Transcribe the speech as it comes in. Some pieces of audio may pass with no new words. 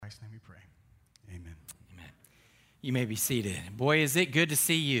Christ's name we pray. Amen. Amen. You may be seated. Boy, is it good to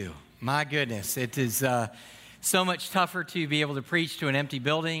see you. My goodness, it is so much tougher to be able to preach to an empty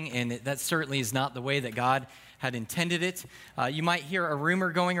building, and that certainly is not the way that God had intended it. You might hear a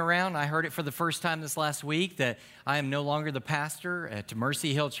rumor going around. I heard it for the first time this last week that I am no longer the pastor at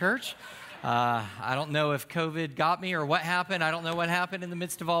Mercy Hill Church. I don't know if COVID got me or what happened. I don't know what happened in the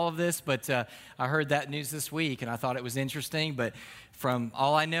midst of all of this, but I heard that news this week, and I thought it was interesting. But from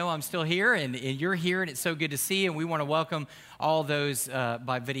all I know, I'm still here, and you're here, and it's so good to see you. And we want to welcome all those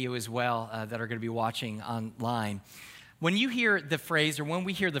by video as well that are going to be watching online. When you hear the phrase, or when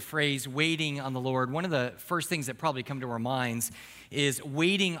we hear the phrase, waiting on the Lord, one of the first things that probably come to our minds is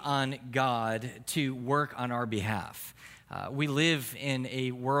waiting on God to work on our behalf. We live in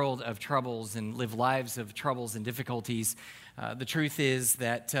a world of troubles and live lives of troubles and difficulties. The truth is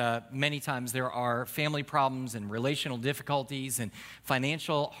that many times there are family problems and relational difficulties and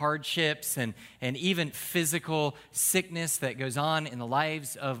financial hardships and even physical sickness that goes on in the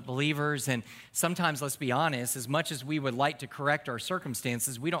lives of believers. And sometimes, let's be honest, as much as we would like to correct our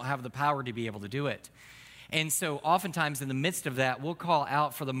circumstances, we don't have the power to be able to do it. And so oftentimes in the midst of that, we'll call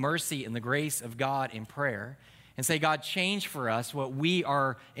out for the mercy and the grace of God in prayer and say, God, change for us what we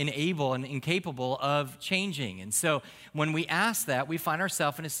are unable and incapable of changing. And so when we ask that, we find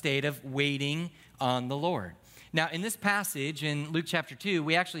ourselves in a state of waiting on the Lord. Now, in this passage in Luke chapter 2,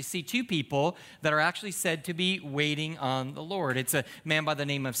 we actually see two people that are actually said to be waiting on the Lord. It's a man by the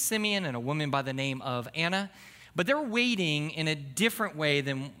name of Simeon and a woman by the name of Anna. But they're waiting in a different way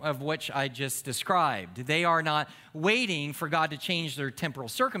than of which I just described. They are not waiting for God to change their temporal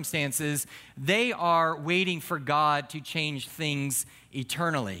circumstances. They are waiting for God to change things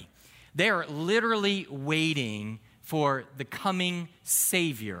eternally. They are literally waiting for the coming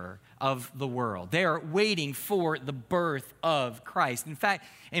Savior of the world. They are waiting for the birth of Christ. In fact,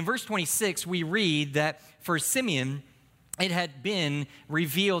 in verse 26, we read that for Simeon, it had been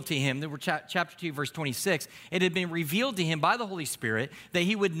revealed to him, chapter 2, verse 26, it had been revealed to him by the Holy Spirit that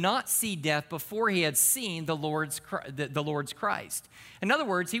he would not see death before he had seen the Lord's Christ. In other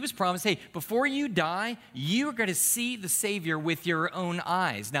words, he was promised, hey, before you die, you're going to see the Savior with your own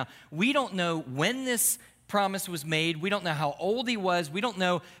eyes. Now, we don't know when this promise was made. We don't know how old he was. We don't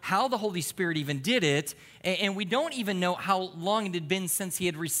know how the Holy Spirit even did it. And we don't even know how long it had been since he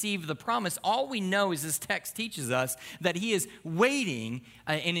had received the promise. All we know is this text teaches us that he is waiting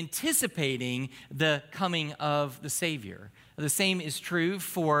and anticipating the coming of the Savior. The same is true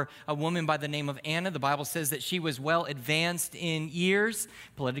for a woman by the name of Anna. The Bible says that she was well advanced in years.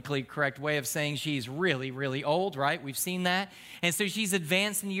 Politically correct way of saying she's really, really old, right? We've seen that. And so she's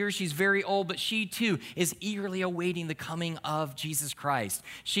advanced in years. She's very old, but she too is eagerly awaiting the coming of Jesus Christ.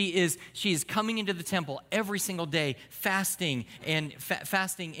 She is coming into the temple every single day, fasting and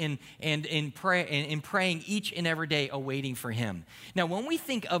praying each and every day, awaiting for him. Now, when we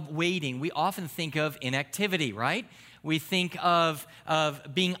think of waiting, we often think of inactivity, right? We think of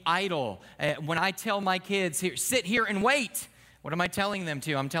being idle. When I tell my kids, here, sit here and wait, what am I telling them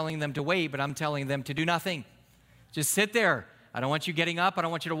to? I'm telling them to wait, but I'm telling them to do nothing. Just sit there. I don't want you getting up. I don't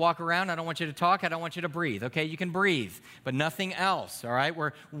want you to walk around. I don't want you to talk. I don't want you to breathe. Okay, you can breathe, but nothing else, all right?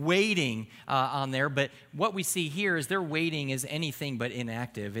 We're waiting on there, but what we see here is their waiting is anything but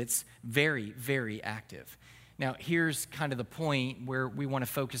inactive. It's very, very active. Now, here's kind of the point where we want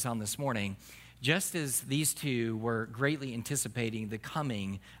to focus on this morning. Just as these two were greatly anticipating the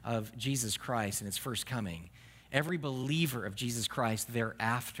coming of Jesus Christ and his first coming, every believer of Jesus Christ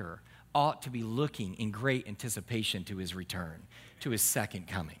thereafter ought to be looking in great anticipation to his return, to his second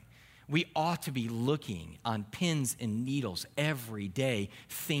coming. We ought to be looking on pins and needles every day,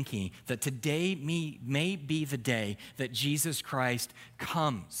 thinking that today may be the day that Jesus Christ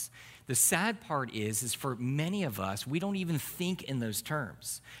comes. The sad part is for many of us, we don't even think in those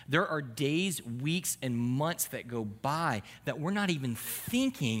terms. There are days, weeks, and months that go by that we're not even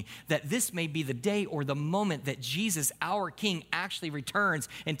thinking that this may be the day or the moment that Jesus, our King, actually returns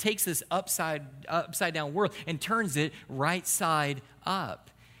and takes this upside down world and turns it right side up.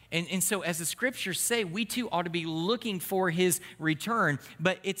 And so as the scriptures say, we too ought to be looking for his return,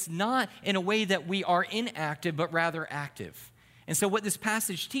 but it's not in a way that we are inactive, but rather active. And so what this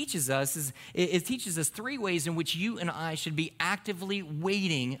passage teaches us is it teaches us three ways in which you and I should be actively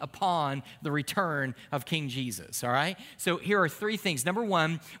waiting upon the return of King Jesus, all right? So here are three things. Number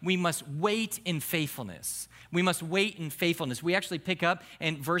one, we must wait in faithfulness. We must wait in faithfulness. We actually pick up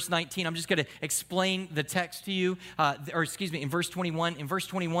in verse 19. I'm just going to explain the text to you, in verse 21. In verse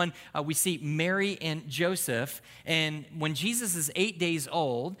 21, we see Mary and Joseph, and when Jesus is 8 days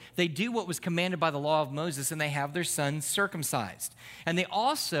old, they do what was commanded by the law of Moses, and they have their son circumcised. sacrificed. And they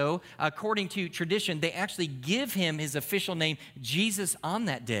also, according to tradition, they actually give him his official name, Jesus, on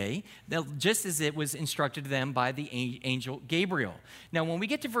that day, just as it was instructed to them by the angel Gabriel. Now, when we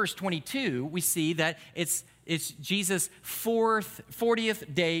get to verse 22, we see that it's Jesus'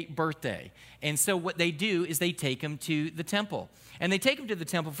 40th day birthday. And so what they do is they take him to the temple. And they take him to the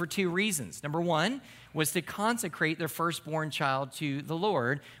temple for two reasons. Number one was to consecrate their firstborn child to the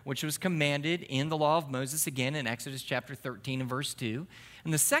Lord, which was commanded in the law of Moses, again in Exodus chapter 13 and verse 2.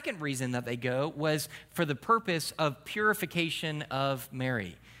 And the second reason that they go was for the purpose of purification of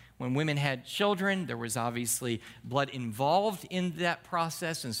Mary. When women had children, there was obviously blood involved in that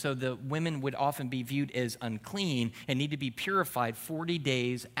process, and so the women would often be viewed as unclean and need to be purified 40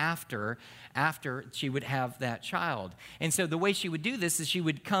 days after she would have that child. And so the way she would do this is she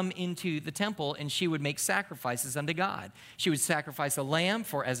would come into the temple and she would make sacrifices unto God. She would sacrifice a lamb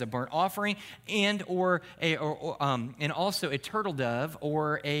as a burnt offering, and also a turtle dove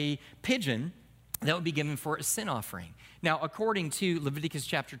or a pigeon that would be given for a sin offering. Now, according to Leviticus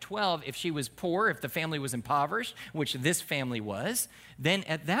chapter 12, if she was poor, if the family was impoverished, which this family was, then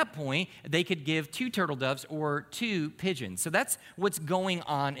at that point, they could give 2 turtle doves or 2 pigeons. So that's what's going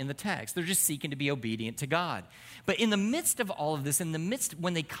on in the text. They're just seeking to be obedient to God. But in the midst of all of this,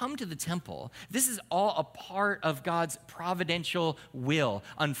 when they come to the temple, this is all a part of God's providential will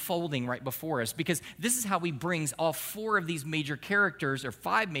unfolding right before us, because this is how he brings all 4 of these major characters, or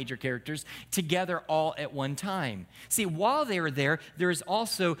 5 major characters, together all at one time. See, while they are there, there is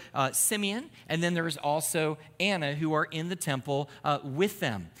also Simeon, and then there is also Anna, who are in the temple with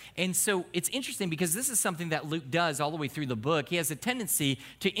them. And so it's interesting because this is something that Luke does all the way through the book. He has a tendency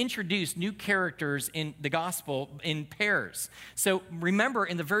to introduce new characters in the gospel in pairs. So remember,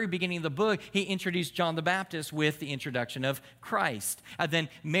 in the very beginning of the book, he introduced John the Baptist with the introduction of Christ. Then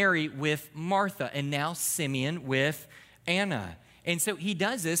Mary with Martha, and now Simeon with Anna. And so he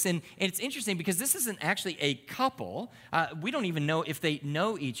does this, and it's interesting because this isn't actually a couple. We don't even know if they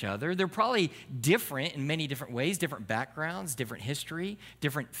know each other. They're probably different in many different ways, different backgrounds, different history,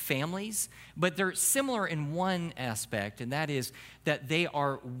 different families. But they're similar in one aspect, and that is that they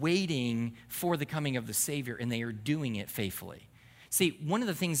are waiting for the coming of the Savior, and they are doing it faithfully. See, one of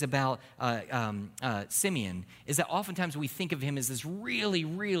the things about Simeon is that oftentimes we think of him as this really,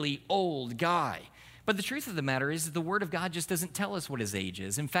 really old guy. But the truth of the matter is that the Word of God just doesn't tell us what his age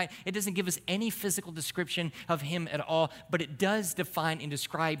is. In fact, it doesn't give us any physical description of him at all, but it does define and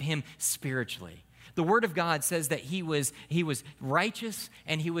describe him spiritually. The Word of God says that he was righteous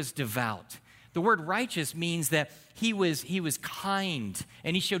and he was devout. The word righteous means that he was kind,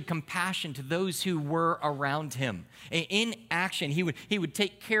 and he showed compassion to those who were around him. In action, he would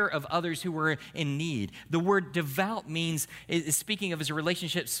take care of others who were in need. The word devout means, is speaking of his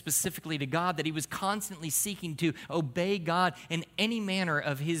relationship specifically to God, that he was constantly seeking to obey God in any manner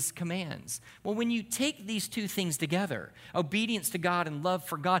of his commands. Well, when you take these two things together, obedience to God and love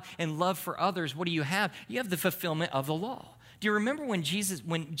for God and love for others, what do you have? You have the fulfillment of the law. Do you remember when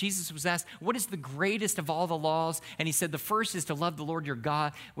Jesus was asked, what is the greatest of all the laws? And he said, the first is to love the Lord your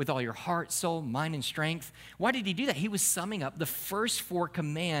God with all your heart, soul, mind, and strength. Why did he do that? He was summing up the first 4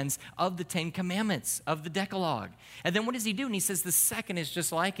 commands of the 10 commandments of the Decalogue. And then what does he do? And he says the second is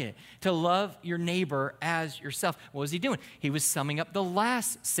just like it, to love your neighbor as yourself. What was he doing? He was summing up the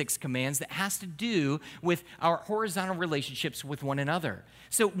last 6 commands that has to do with our horizontal relationships with one another.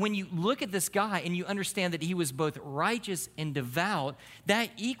 So when you look at this guy and you understand that he was both righteous and devout, that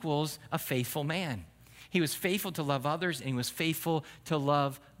equals a faithful man. He was faithful to love others, and he was faithful to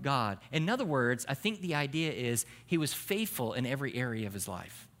love God. In other words, I think the idea is he was faithful in every area of his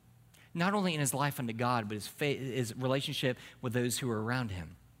life. Not only in his life unto God, but his relationship with those who were around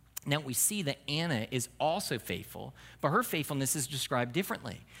him. Now, we see that Anna is also faithful, but her faithfulness is described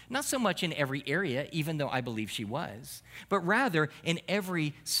differently. Not so much in every area, even though I believe she was, but rather in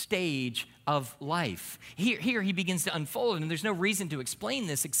every stage of life. Here he begins to unfold, and there's no reason to explain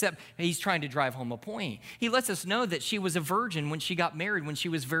this except he's trying to drive home a point. He lets us know that she was a virgin when she got married when she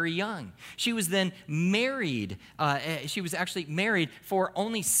was very young. She was then married. She was actually married for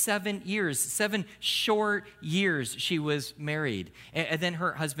only 7 years, 7 short years she was married. And then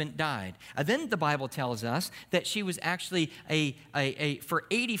her husband died. Then the Bible tells us that she was actually for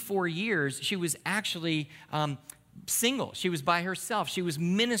 84 years, she was actually single. She was by herself. She was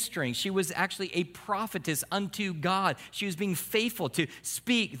ministering. She was actually a prophetess unto God. She was being faithful to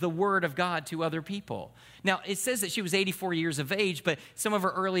speak the word of God to other people. Now, it says that she was 84 years of age, but some of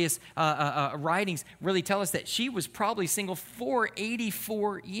her earliest writings really tell us that she was probably single for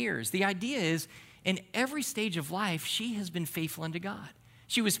 84 years. The idea is, in every stage of life, she has been faithful unto God.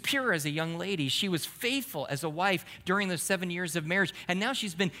 She was pure as a young lady. She was faithful as a wife during those 7 years of marriage. And now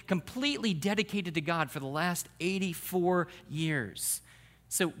she's been completely dedicated to God for the last 84 years.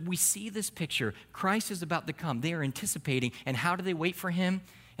 So we see this picture. Christ is about to come. They are anticipating. And how do they wait for him?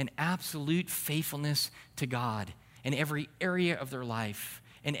 An absolute faithfulness to God in every area of their life,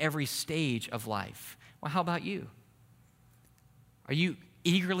 in every stage of life. Well, how about you? Are you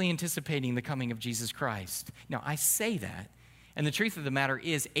eagerly anticipating the coming of Jesus Christ? Now, I say that, and the truth of the matter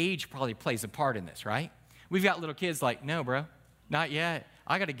is age probably plays a part in this, right? We've got little kids like, no, bro, not yet.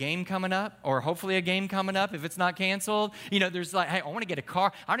 I got a game coming up, or hopefully a game coming up if it's not canceled. You know, there's like, hey, I want to get a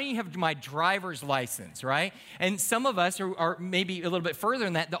car. I don't even have my driver's license, right? And some of us are maybe a little bit further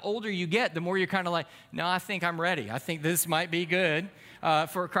than that. The older you get, the more you're kind of like, no, I think I'm ready. I think this might be good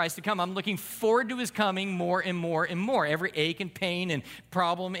for Christ to come. I'm looking forward to his coming more and more and more. Every ache and pain and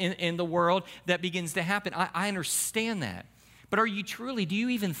problem in the world that begins to happen. I understand that. But do you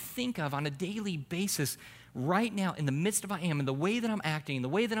even think of on a daily basis right now, in the midst of I am, in the way that I'm acting, the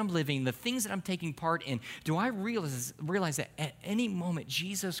way that I'm living, the things that I'm taking part in, do I realize that at any moment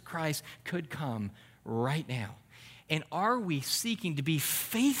Jesus Christ could come right now? And are we seeking to be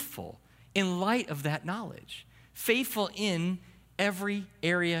faithful in light of that knowledge? Faithful in every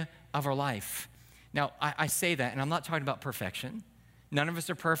area of our life. Now, I say that, and I'm not talking about perfection. None of us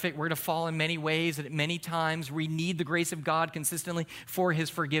are perfect. We're going to fall in many ways, and at many times we need the grace of God consistently for his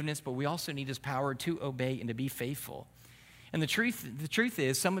forgiveness, but we also need his power to obey and to be faithful. And the truth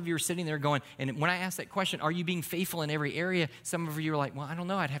is, some of you are sitting there going, and when I ask that question, are you being faithful in every area? Some of you are like, well, I don't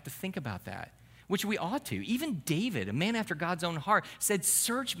know. I'd have to think about that, which we ought to. Even David, a man after God's own heart, said,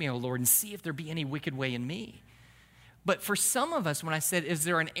 search me, O Lord, and see if there be any wicked way in me. But for some of us, when I said, is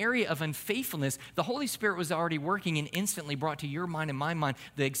there an area of unfaithfulness, the Holy Spirit was already working and instantly brought to your mind and my mind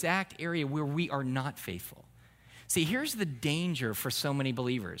the exact area where we are not faithful. See, here's the danger for so many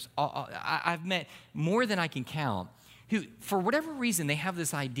believers. I've met more than I can count who, for whatever reason, they have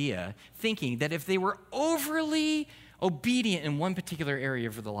this idea thinking that if they were overly obedient in one particular area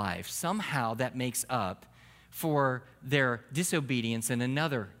of their life, somehow that makes up for their disobedience in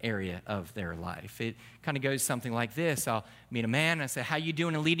another area of their life. It kind of goes something like this. I'll meet a man and I say, how you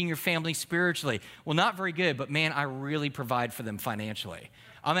doing in leading your family spiritually? Well, not very good, but man, I really provide for them financially.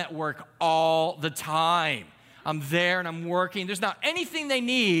 I'm at work all the time. I'm there and I'm working. There's not anything they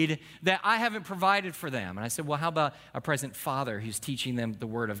need that I haven't provided for them. And I said, well, how about a present father who's teaching them the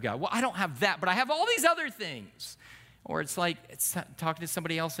word of God? Well, I don't have that, but I have all these other things. Or it's like talking to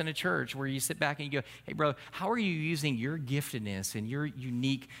somebody else in a church where you sit back and you go, hey, bro, how are you using your giftedness and your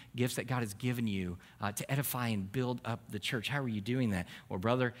unique gifts that God has given you to edify and build up the church? How are you doing that? Well,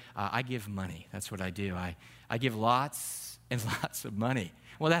 brother, I give money. That's what I do. I give lots and lots of money.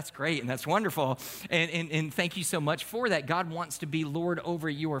 Well, that's great and that's wonderful. And thank you so much for that. God wants to be Lord over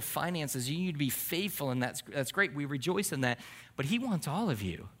your finances. You need to be faithful, and that's great. We rejoice in that. But he wants all of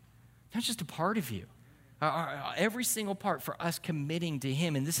you, not just a part of you. Every single part for us committing to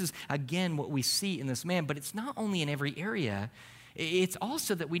him. And this is, again, what we see in this man. But it's not only in every area. It's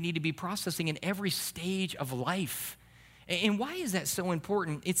also that we need to be processing in every stage of life. And why is that so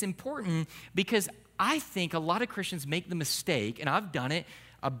important? It's important because I think a lot of Christians make the mistake, and I've done it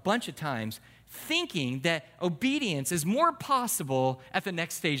a bunch of times, thinking that obedience is more possible at the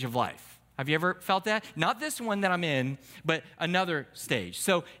next stage of life. Have you ever felt that? Not this one that I'm in, but another stage.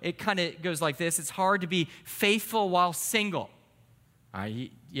 So it kind of goes like this. It's hard to be faithful while single. You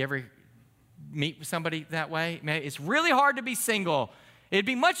ever meet with somebody that way? Man, it's really hard to be single. It'd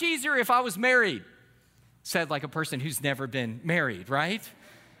be much easier if I was married. Said like a person who's never been married, right?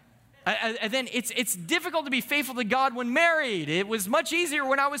 And then it's difficult to be faithful to God when married. It was much easier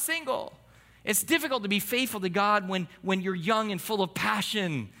when I was single. It's difficult to be faithful to God when you're young and full of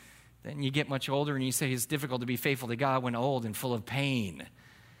passion. Then you get much older and you say it's difficult to be faithful to God when old and full of pain.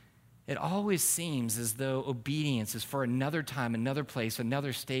 It always seems as though obedience is for another time, another place,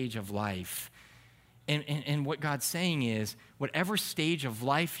 another stage of life. And what God's saying is, whatever stage of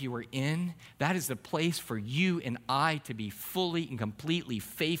life you are in, that is the place for you and I to be fully and completely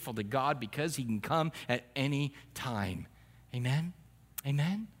faithful to God because he can come at any time. Amen?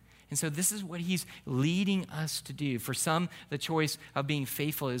 Amen? And so this is what he's leading us to do. For some, the choice of being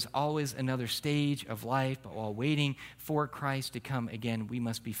faithful is always another stage of life, but while waiting for Christ to come again, we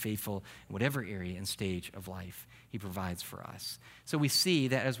must be faithful in whatever area and stage of life he provides for us. So we see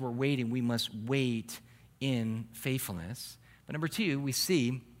that as we're waiting, we must wait in faithfulness. But number two, we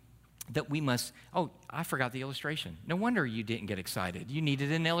see that we must, I forgot the illustration. No wonder you didn't get excited. You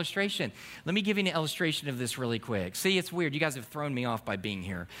needed an illustration. Let me give you an illustration of this really quick. See, it's weird. You guys have thrown me off by being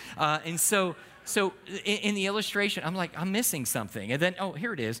here. And so So in the illustration, I'm like, I'm missing something. And then, oh,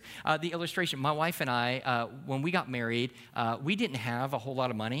 here it is. The illustration. My wife and I, when we got married, we didn't have a whole lot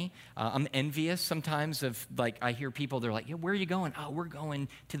of money. I'm envious sometimes of, like, I hear people, they're like, yeah, where are you going? Oh, we're going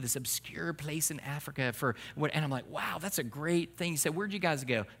to this obscure place in Africa for what? And I'm like, wow, that's a great thing. He said, where'd you guys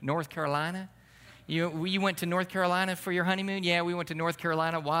go? North Carolina? You went to North Carolina for your honeymoon? Yeah, we went to North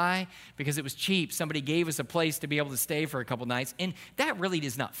Carolina. Why? Because it was cheap. Somebody gave us a place to be able to stay for a couple nights. And that really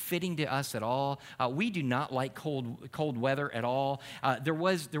is not fitting to us at all. We do not like cold weather at all. There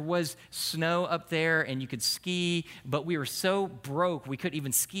was snow up there and you could ski, but we were so broke we couldn't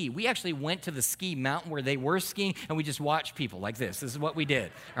even ski. We actually went to the ski mountain where they were skiing and we just watched people like this. This is what we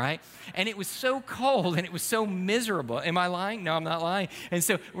did, right? And it was so cold and it was so miserable. Am I lying? No, I'm not lying. And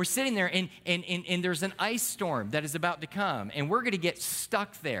so we're sitting there and there's an ice storm that is about to come, and we're going to get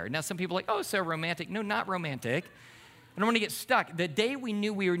stuck there. Now, some people are like, oh, so romantic. No, not romantic. I don't want to get stuck. The day we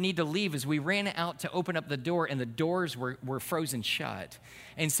knew we would need to leave is we ran out to open up the door, and the doors were frozen shut.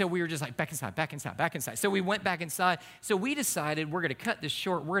 And so we were just like, back inside, back inside, back inside. So we went back inside. So we decided we're going to cut this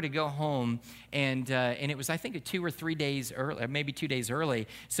short. We're going to go home. And it was, I think, 2 or 3 days early, maybe 2 days early.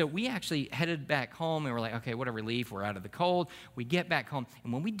 So we actually headed back home, and we're like, okay, what a relief. We're out of the cold. We get back home.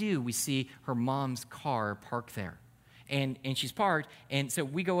 And when we do, we see her mom's car parked there. And she's parked, and so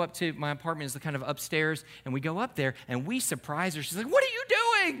we go up to my apartment, is kind of upstairs, and we go up there, and we surprise her. She's like, what are you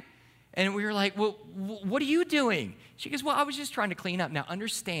doing? And we were like, well, what are you doing? She goes, well, I was just trying to clean up. Now,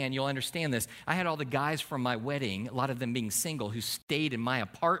 you'll understand this. I had all the guys from my wedding, a lot of them being single, who stayed in my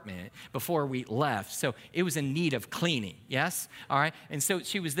apartment before we left. So it was in need of cleaning, yes? All right? And so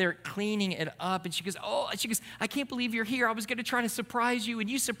she was there cleaning it up, and she goes, I can't believe you're here. I was going to try to surprise you, and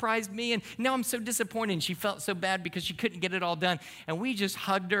you surprised me, and now I'm so disappointed. And she felt so bad because she couldn't get it all done. And we just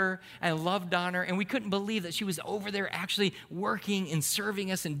hugged her and loved on her, and we couldn't believe that she was over there actually working and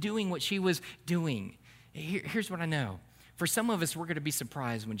serving us and doing what she was doing. Here's what I know. For some of us, we're going to be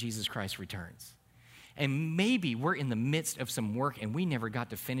surprised when Jesus Christ returns. And maybe we're in the midst of some work and we never got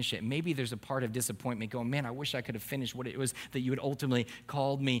to finish it. Maybe there's a part of disappointment going, man, I wish I could have finished what it was that you had ultimately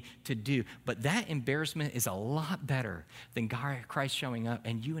called me to do. But that embarrassment is a lot better than Christ showing up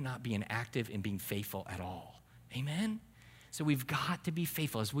and you not being active and being faithful at all. Amen? So we've got to be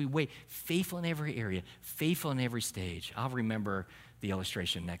faithful as we wait. Faithful in every area, faithful in every stage. I'll remember the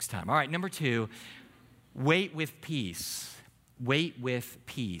illustration next time. All right, number 2, wait with peace. Wait with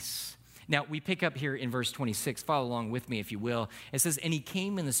peace. Now, we pick up here in verse 26. Follow along with me, if you will. It says, and he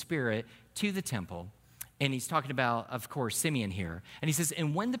came in the Spirit to the temple. And he's talking about, of course, Simeon here. And he says,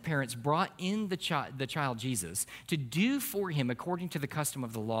 and when the parents brought in the child Jesus to do for him according to the custom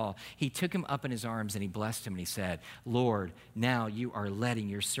of the law, he took him up in his arms and he blessed him and he said, Lord, now you are letting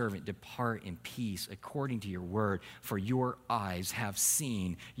your servant depart in peace according to your word, for your eyes have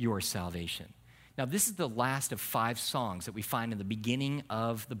seen your salvation. Now, this is the last of 5 songs that we find in the beginning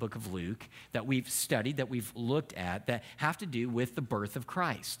of the book of Luke that we've studied, that we've looked at, that have to do with the birth of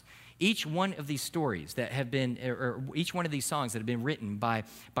Christ. Each one of these stories that have been, or each one of these songs that have been written by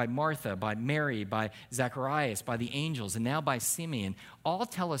Martha, by Mary, by Zacharias, by the angels, and now by Simeon, all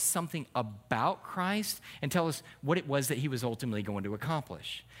tell us something about Christ and tell us what it was that he was ultimately going to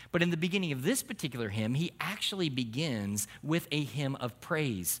accomplish. But in the beginning of this particular hymn, he actually begins with a hymn of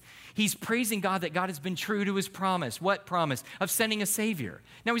praise. He's praising God that God has been true to his promise. What promise? Of sending a Savior.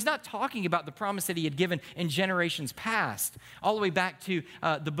 Now, he's not talking about the promise that he had given in generations past, all the way back to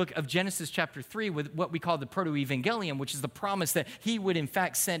the book of Genesis chapter 3 with what we call the proto-evangelium, which is the promise that he would in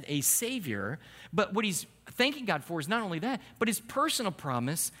fact send a Savior. But what he's thanking God for is not only that, but his personal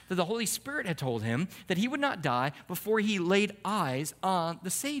promise that the Holy Spirit had told him that he would not die before he laid eyes on the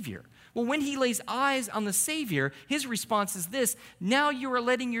Savior. Well, when he lays eyes on the Savior, his response is this: now you are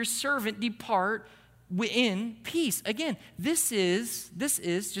letting your servant depart in peace. Again, this is,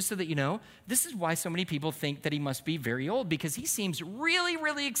 just so that you know, this is why so many people think that he must be very old, because he seems really,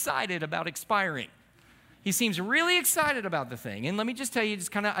 really excited about expiring. He seems really excited about the thing. And let me just tell you,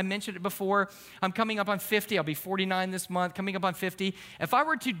 I mentioned it before, I'm coming up on 50. I'll be 49 this month, coming up on 50. If I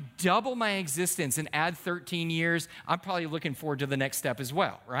were to double my existence and add 13 years, I'm probably looking forward to the next step as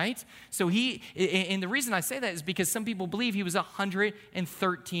well, right? So and the reason I say that is because some people believe he was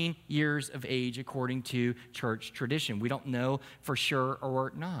 113 years of age according to church tradition. We don't know for sure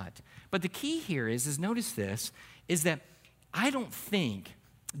or not. But the key here is notice this, is that I don't think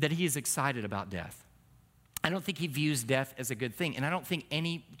that he is excited about death. I don't think he views death as a good thing. And I don't think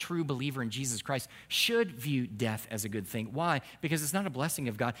any true believer in Jesus Christ should view death as a good thing. Why? Because it's not a blessing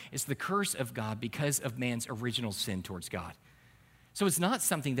of God. It's the curse of God because of man's original sin towards God. So it's not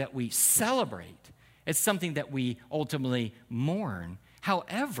something that we celebrate. It's something that we ultimately mourn.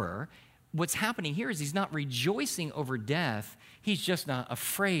 However, what's happening here is he's not rejoicing over death. He's just not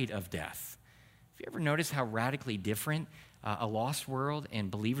afraid of death. Have you ever noticed how radically different a lost world and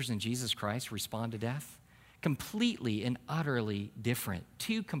believers in Jesus Christ respond to death? Completely and utterly different.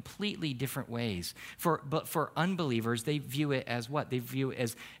 Two completely different ways. But for unbelievers, they view it as what? They view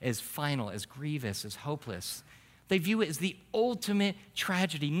it as final, as grievous, as hopeless. They view it as the ultimate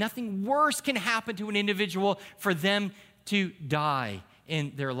tragedy. Nothing worse can happen to an individual for them to die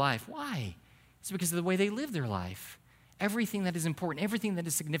in their life. Why? It's because of the way they live their life. Everything that is important, everything that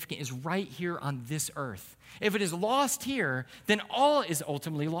is significant is right here on this earth. If it is lost here, then all is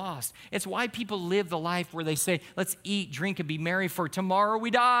ultimately lost. It's why people live the life where they say, let's eat, drink, and be merry, for tomorrow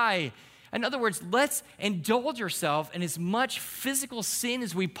we die. In other words, let's indulge ourselves in as much physical sin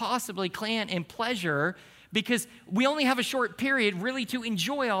as we possibly can and pleasure, because we only have a short period really to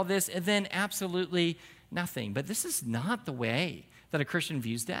enjoy all this and then absolutely nothing. But this is not the way that a Christian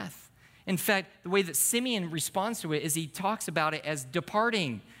views death. In fact, the way that Simeon responds to it is he talks about it as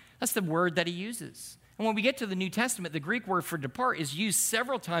departing. That's the word that he uses. And when we get to the New Testament, the Greek word for depart is used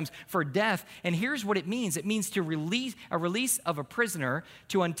several times for death. And here's what it means. It means to release of a prisoner,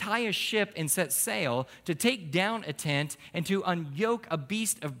 to untie a ship and set sail, to take down a tent, and to unyoke a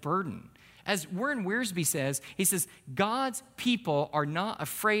beast of burden. As Warren Wiersbe says, he says, God's people are not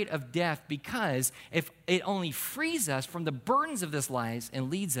afraid of death because if it only frees us from the burdens of this life and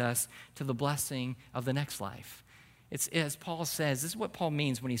leads us to the blessing of the next life. It's as Paul says, this is what Paul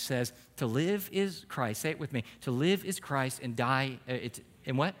means when he says, to live is Christ. Say it with me. To live is Christ and die,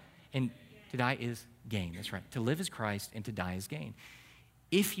 and what? And to die is gain. That's right. To live is Christ and to die is gain.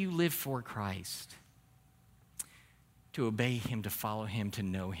 If you live for Christ, to obey him, to follow him, to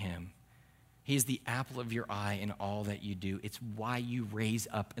know him, he is the apple of your eye in all that you do. It's why you raise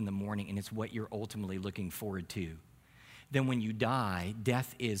up in the morning, and it's what you're ultimately looking forward to. Then when you die,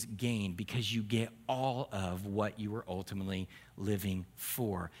 death is gain because you get all of what you were ultimately living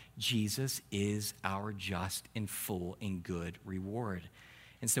for. Jesus is our just and full and good reward.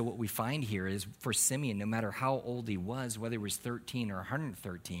 And so what we find here is for Simeon, no matter how old he was, whether he was 13 or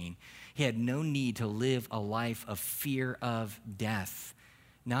 113, he had no need to live a life of fear of death.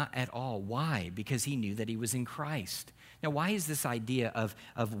 Not at all. Why? Because he knew that he was in Christ. Now, why is this idea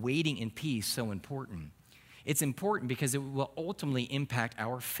of waiting in peace so important? It's important because it will ultimately impact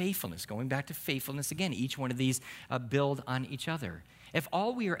our faithfulness. Going back to faithfulness again, each one of these build on each other. If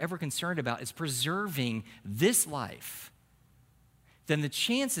all we are ever concerned about is preserving this life, then the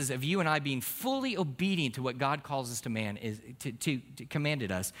chances of you and I being fully obedient to what God calls us to man is to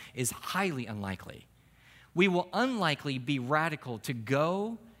commanded us is highly unlikely. We will unlikely be radical to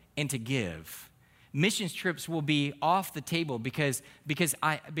go and to give. Missions trips will be off the table because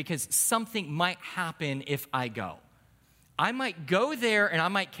something might happen if I go. I might go there and I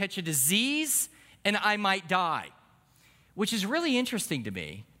might catch a disease and I might die, which is really interesting to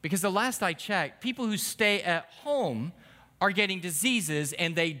me because the last I checked, people who stay at home are getting diseases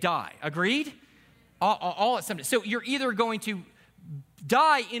and they die. Agreed? All at some time. So you're either going to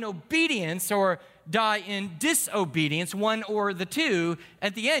die in obedience or die in disobedience, one or the two.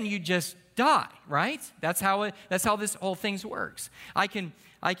 At the end, you just die, right? That's how this whole thing works. I can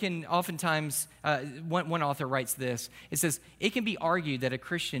oftentimes, one author writes this. It says, it can be argued that a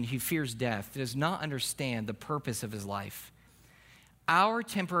Christian who fears death does not understand the purpose of his life. Our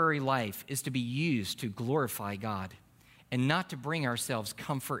temporary life is to be used to glorify God and not to bring ourselves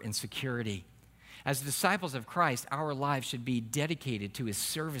comfort and security. As disciples of Christ, our lives should be dedicated to his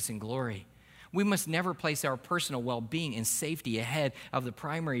service and glory. We must never place our personal well-being and safety ahead of the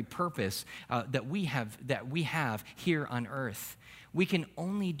primary purpose that we have here on earth. We can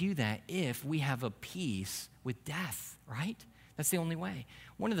only do that if we have a peace with death, right? That's the only way.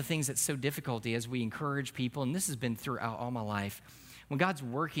 One of the things that's so difficult as we encourage people, and this has been throughout all my life, when God's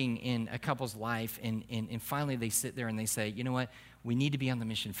working in a couple's life and finally they sit there and they say, you know what, we need to be on the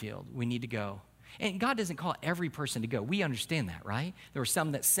mission field. We need to go. And God doesn't call every person to go. We understand that, right? There are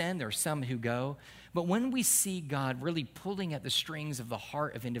some that send, there are some who go. But when we see God really pulling at the strings of the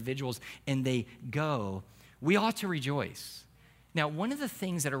heart of individuals and they go, we ought to rejoice. Now, one of the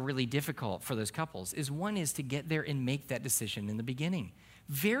things that are really difficult for those couples is one is to get there and make that decision in the beginning.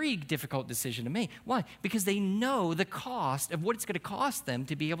 Very difficult decision to make. Why? Because they know the cost of what it's going to cost them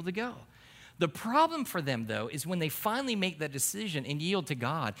to be able to go. The problem for them, though, is when they finally make that decision and yield to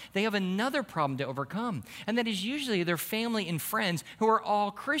God, they have another problem to overcome. And that is usually their family and friends who are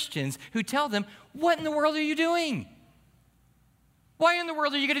all Christians who tell them, what in the world are you doing? Why in the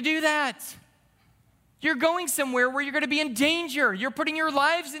world are you going to do that? You're going somewhere where you're going to be in danger. You're putting your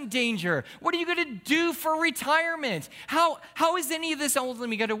lives in danger. What are you going to do for retirement? How is any of this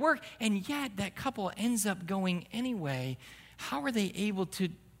ultimately going to work? And yet that couple ends up going anyway. How are they able to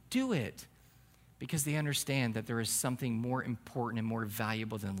do it? Because they understand that there is something more important and more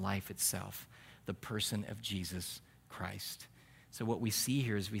valuable than life itself, the person of Jesus Christ. So what we see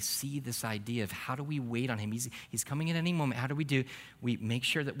here is we see this idea of how do we wait on him? He's coming at any moment. How do we do? We make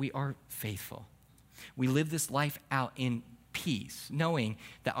sure that we are faithful. We live this life out in peace, knowing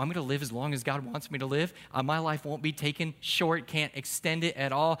that I'm going to live as long as God wants me to live. My life won't be taken short, can't extend it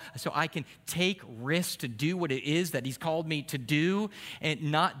at all. So I can take risks to do what it is that he's called me to do,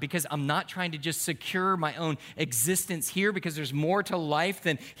 and not because I'm not trying to just secure my own existence here, because there's more to life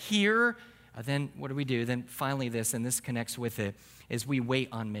than here. Then what do? Then finally this, and this connects with it, is we wait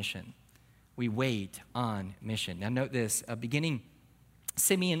on mission. We wait on mission. Now note this, beginning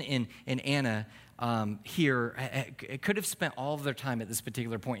Simeon and Anna here could have spent all of their time at this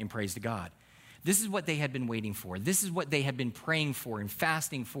particular point in praise to God. This is what they had been waiting for. This is what they had been praying for and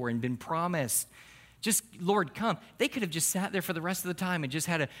fasting for and been promised. Just, Lord, come. They could have just sat there for the rest of the time and just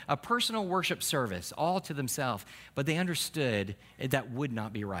had a personal worship service all to themselves. But they understood that would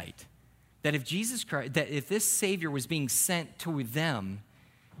not be right. That if Jesus Christ, that if this Savior was being sent to them,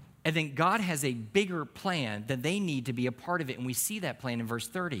 and then God has a bigger plan, then they need to be a part of it. And we see that plan in verse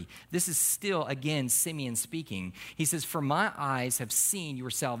 30. This is still, again, Simeon speaking. He says, "For my eyes have seen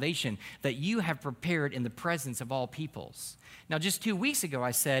your salvation, that you have prepared in the presence of all peoples." Now, just 2 weeks ago, I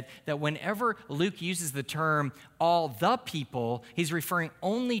said that whenever Luke uses the term all the people, he's referring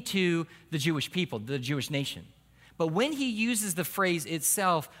only to the Jewish people, the Jewish nation. But when he uses the phrase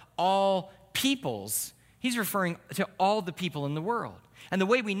itself, all peoples, he's referring to all the people in the world. And the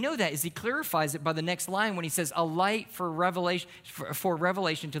way we know that is he clarifies it by the next line when he says, "A light for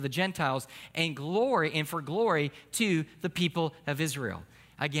revelation to the Gentiles, and for glory to the people of Israel."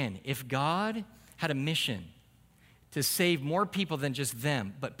 Again, if God had a mission to save more people than just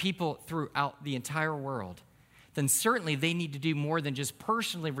them, but people throughout the entire world, then certainly they need to do more than just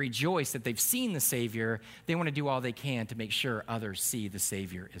personally rejoice that they've seen the Savior. They want to do all they can to make sure others see the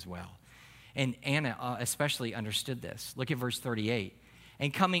Savior as well. And Anna especially understood this. Look at verse 38.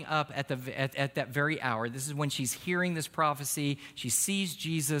 And coming up at that very hour, this is when she's hearing this prophecy, she sees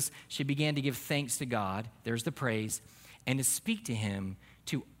Jesus, she began to give thanks to God, there's the praise, and to speak to him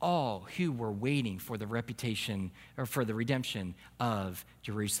to all who were waiting for the redemption of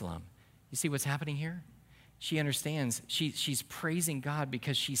Jerusalem. You see what's happening here? She understands, she's praising God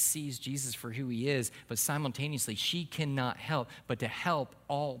because she sees Jesus for who he is, but simultaneously she cannot help but to help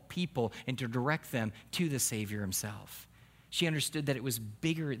all people and to direct them to the Savior himself. She understood that it was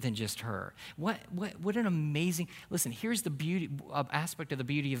bigger than just her. What an amazing, listen, here's the beauty aspect of the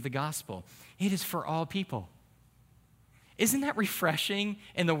beauty of the gospel. It is for all people. Isn't that refreshing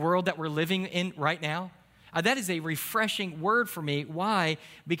in the world that we're living in right now? That is a refreshing word for me. Why?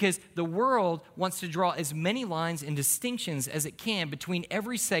 Because the world wants to draw as many lines and distinctions as it can between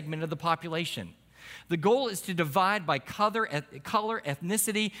every segment of the population. The goal is to divide by color,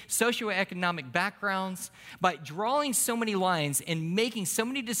 ethnicity, socioeconomic backgrounds. By drawing so many lines and making so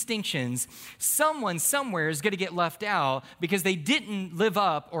many distinctions, someone somewhere is going to get left out because they didn't live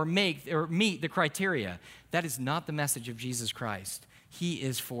up or meet the criteria. That is not the message of Jesus Christ. He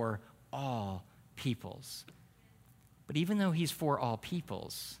is for all peoples. But even though he's for all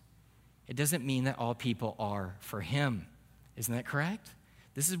peoples, it doesn't mean that all people are for him. Isn't that correct?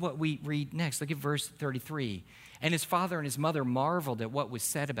 This is what we read next. Look at verse 33. And his father and his mother marveled at what was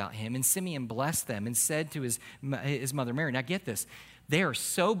said about him. And Simeon blessed them and said to his mother Mary, now get this, they are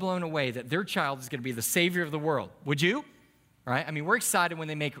so blown away that their child is going to be the Savior of the world. Would you? Right? I mean, we're excited when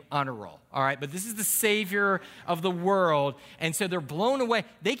they make honor roll, all right? But this is the Savior of the world, and so they're blown away.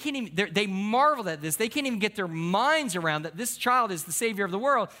 They can't even, they marvel at this. They can't even get their minds around that this child is the Savior of the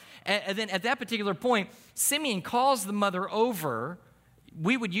world. And then at that particular point, Simeon calls the mother over.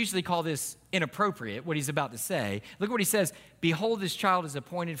 We would usually call this inappropriate, what he's about to say. Look what he says. Behold, this child is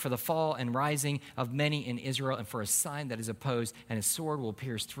appointed for the fall and rising of many in Israel, and for a sign that is opposed, and a sword will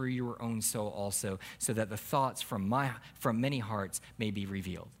pierce through your own soul also, so that the thoughts from many hearts may be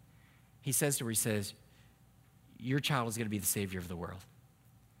revealed. He says to her, he says, your child is going to be the Savior of the world.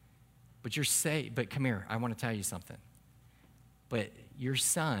 But come here, I want to tell you something. But your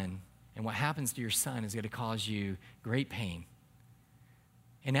son, and what happens to your son is going to cause you great pain.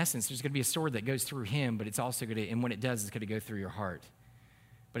 In essence, there's going to be a sword that goes through him, but it's also going to, and when it does, it's going to go through your heart.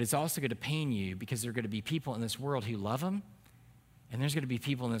 But it's also going to pain you because there are going to be people in this world who love him, and there's going to be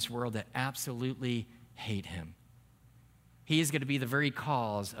people in this world that absolutely hate him. He is going to be the very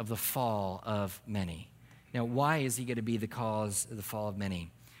cause of the fall of many. Now, why is he going to be the cause of the fall of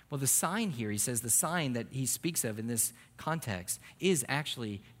many? Well, the sign here, he says the sign that he speaks of in this context is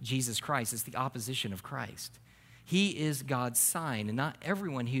actually Jesus Christ. It's the opposition of Christ. He is God's sign, and not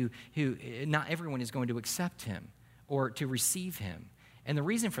everyone not everyone is going to accept him or to receive him. And the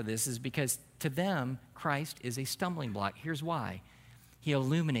reason for this is because to them, Christ is a stumbling block. Here's why. He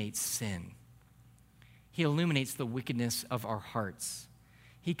illuminates sin. He illuminates the wickedness of our hearts.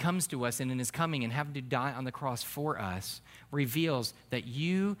 He comes to us, and in his coming and having to die on the cross for us, reveals that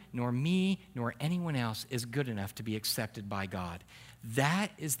you, nor me, nor anyone else is good enough to be accepted by God.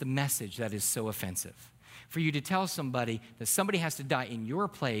 That is the message that is so offensive. For you to tell somebody that somebody has to die in your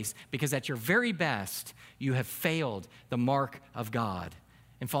place because at your very best, you have failed the mark of God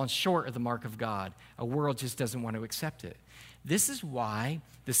and fallen short of the mark of God. A world just doesn't want to accept it. This is why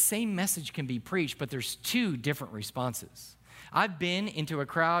the same message can be preached, but there's two different responses. I've been into a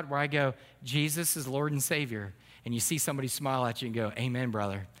crowd where I go, Jesus is Lord and Savior. And you see somebody smile at you and go, amen,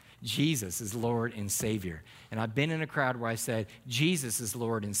 brother. Jesus is Lord and Savior. And I've been in a crowd where I said, Jesus is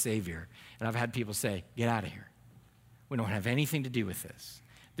Lord and Savior. And I've had people say, get out of here. We don't have anything to do with this.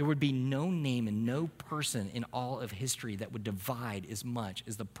 There would be no name and no person in all of history that would divide as much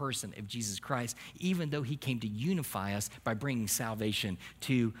as the person of Jesus Christ, even though he came to unify us by bringing salvation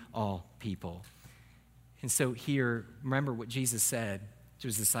to all people. And so here, remember what Jesus said to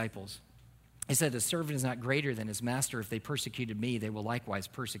his disciples. He said, the servant is not greater than his master. If they persecuted me, they will likewise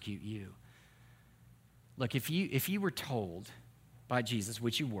persecute you. Look, if you were told by Jesus,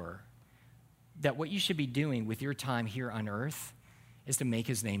 which you were, that what you should be doing with your time here on earth is to make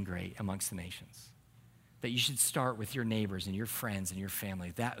his name great amongst the nations, that you should start with your neighbors and your friends and your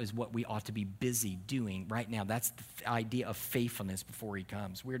family. That is what we ought to be busy doing right now. That's the idea of faithfulness before he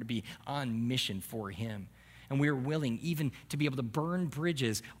comes. We're to be on mission for him. And we're willing even to be able to burn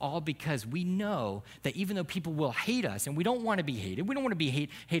bridges, all because we know that even though people will hate us, and we don't want to be hated, we don't want to be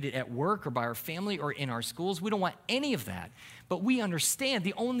hated at work or by our family or in our schools. We don't want any of that. But we understand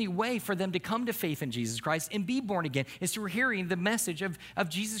the only way for them to come to faith in Jesus Christ and be born again is through hearing the message of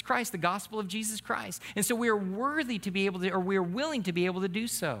Jesus Christ, the gospel of Jesus Christ. And so we are worthy to be able to, or we are willing to be able to do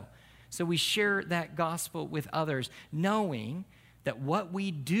so. So we share that gospel with others, knowing that what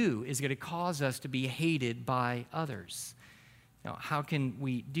we do is going to cause us to be hated by others. Now, how can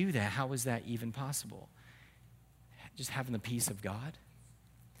we do that? How is that even possible? Just having the peace of God,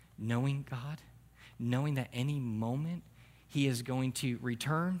 knowing that any moment he is going to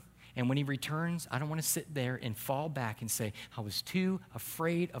return. And when he returns, I don't want to sit there and fall back and say, I was too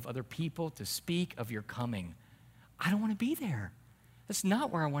afraid of other people to speak of your coming. I don't want to be there. That's not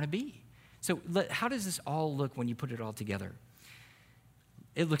where I want to be. So how does this all look when you put it all together?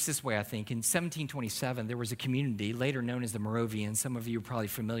 It looks this way, I think. In 1727, there was a community, later known as the Moravians. Some of you are probably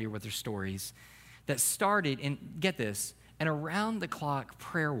familiar with their stories, that started, and get this, an around-the-clock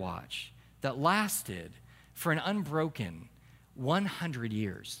prayer watch that lasted for an unbroken 100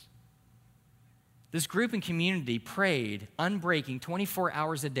 years. This group and community prayed, unbreaking, 24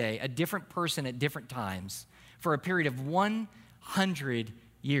 hours a day, a different person at different times, for a period of 100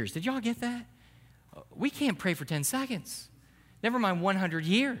 years. Did y'all get that? We can't pray for 10 seconds. Never mind 100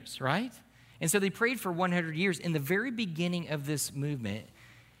 years, right? And so they prayed for 100 years. In the very beginning of this movement,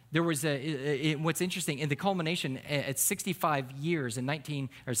 there was what's interesting, in the culmination at 65 years in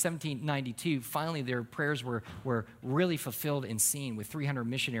 1792, finally their prayers were really fulfilled and seen, with 300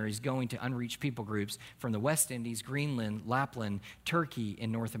 missionaries going to unreached people groups from the West Indies, Greenland, Lapland, Turkey,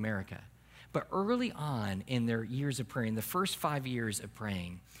 and North America. But early on in their years of praying, the first 5 years of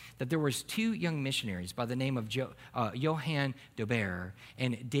praying, that there was two young missionaries by the name of Johann Dobert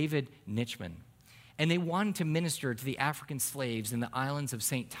and David Nitschmann. And they wanted to minister to the African slaves in the islands of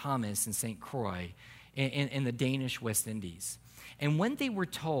St. Thomas and St. Croix in the Danish West Indies. And when they were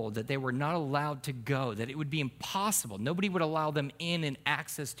told that they were not allowed to go, that it would be impossible, nobody would allow them in and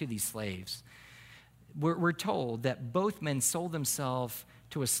access to these slaves, we're told that both men sold themselves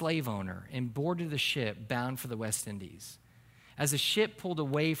to a slave owner and boarded the ship bound for the West Indies. As the ship pulled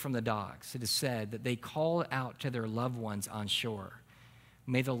away from the docks, it is said that they called out to their loved ones on shore,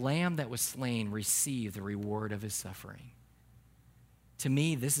 "May the lamb that was slain receive the reward of his suffering." To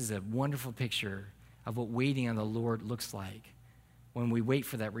me, this is a wonderful picture of what waiting on the Lord looks like when we wait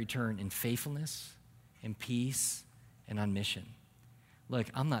for that return in faithfulness, in peace, and on mission. Look,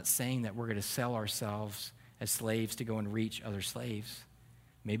 I'm not saying that we're going to sell ourselves as slaves to go and reach other slaves.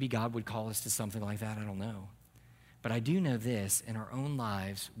 Maybe God would call us to something like that, I don't know. But I do know this, in our own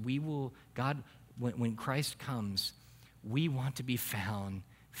lives, when Christ comes, we want to be found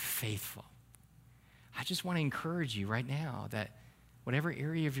faithful. I just want to encourage you right now that whatever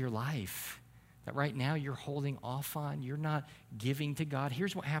area of your life that right now you're holding off on, you're not giving to God.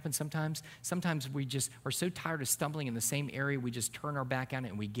 Here's what happens sometimes. Sometimes we just are so tired of stumbling in the same area, we just turn our back on it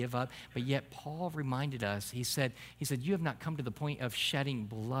and we give up. But yet Paul reminded us, he said, you have not come to the point of shedding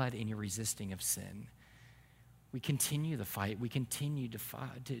blood in your resisting of sin. We continue the fight. We continue to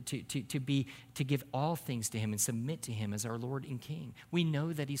fight, to give all things to him and submit to him as our Lord and King. We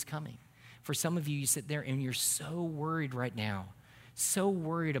know that he's coming. For some of you, you sit there and you're so worried right now. So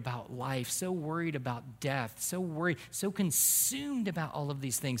worried about life, so worried about death, so worried, so consumed about all of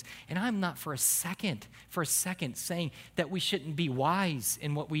these things. And I'm not for a second saying that we shouldn't be wise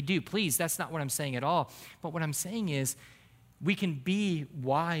in what we do. Please, that's not what I'm saying at all. But what I'm saying is we can be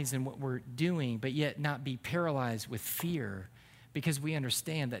wise in what we're doing, but yet not be paralyzed with fear because we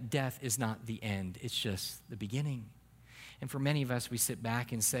understand that death is not the end. It's just the beginning. And for many of us, we sit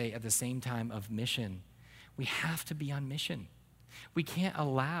back and say at the same time of mission, we have to be on mission. We can't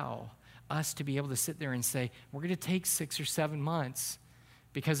allow us to be able to sit there and say, we're going to take 6 or 7 months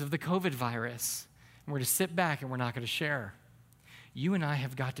because of the COVID virus. And we're going to sit back and we're not going to share. You and I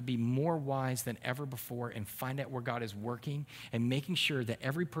have got to be more wise than ever before and find out where God is working and making sure that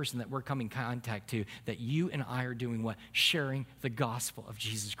every person that we're coming in contact to, that you and I are doing what? Sharing the gospel of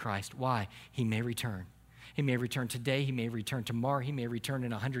Jesus Christ. Why? He may return. He may return today. He may return tomorrow. He may return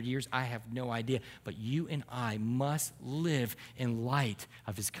in 100 years. I have no idea. But you and I must live in light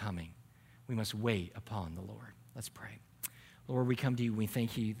of his coming. We must wait upon the Lord. Let's pray. Lord, we come to you. We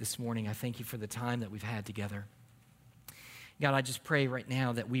thank you this morning. I thank you for the time that we've had together. God, I just pray right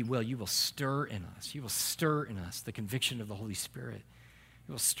now that you will stir in us. You will stir in us the conviction of the Holy Spirit.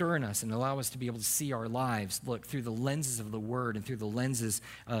 You will stir in us and allow us to be able to see our lives, look, through the lenses of the Word and through the lenses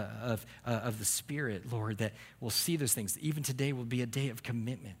of the Spirit, Lord, that we'll see those things. Even today will be a day of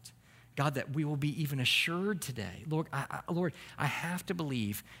commitment. God, that we will be even assured today. Lord, I have to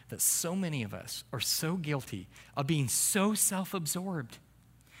believe that so many of us are so guilty of being so self-absorbed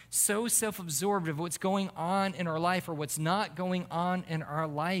of what's going on in our life or what's not going on in our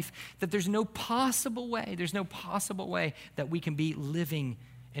life, that there's no possible way that we can be living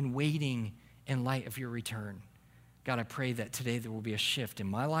and waiting in light of your return. God, I pray that today there will be a shift in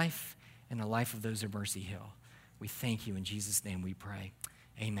my life and the life of those of Mercy Hill. We thank you. In Jesus' name we pray.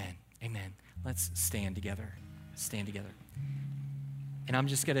 Amen. Amen. Let's stand together. Stand together. And I'm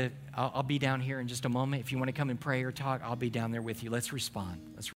just I'll be down here in just a moment. If you want to come and pray or talk, I'll be down there with you. Let's respond.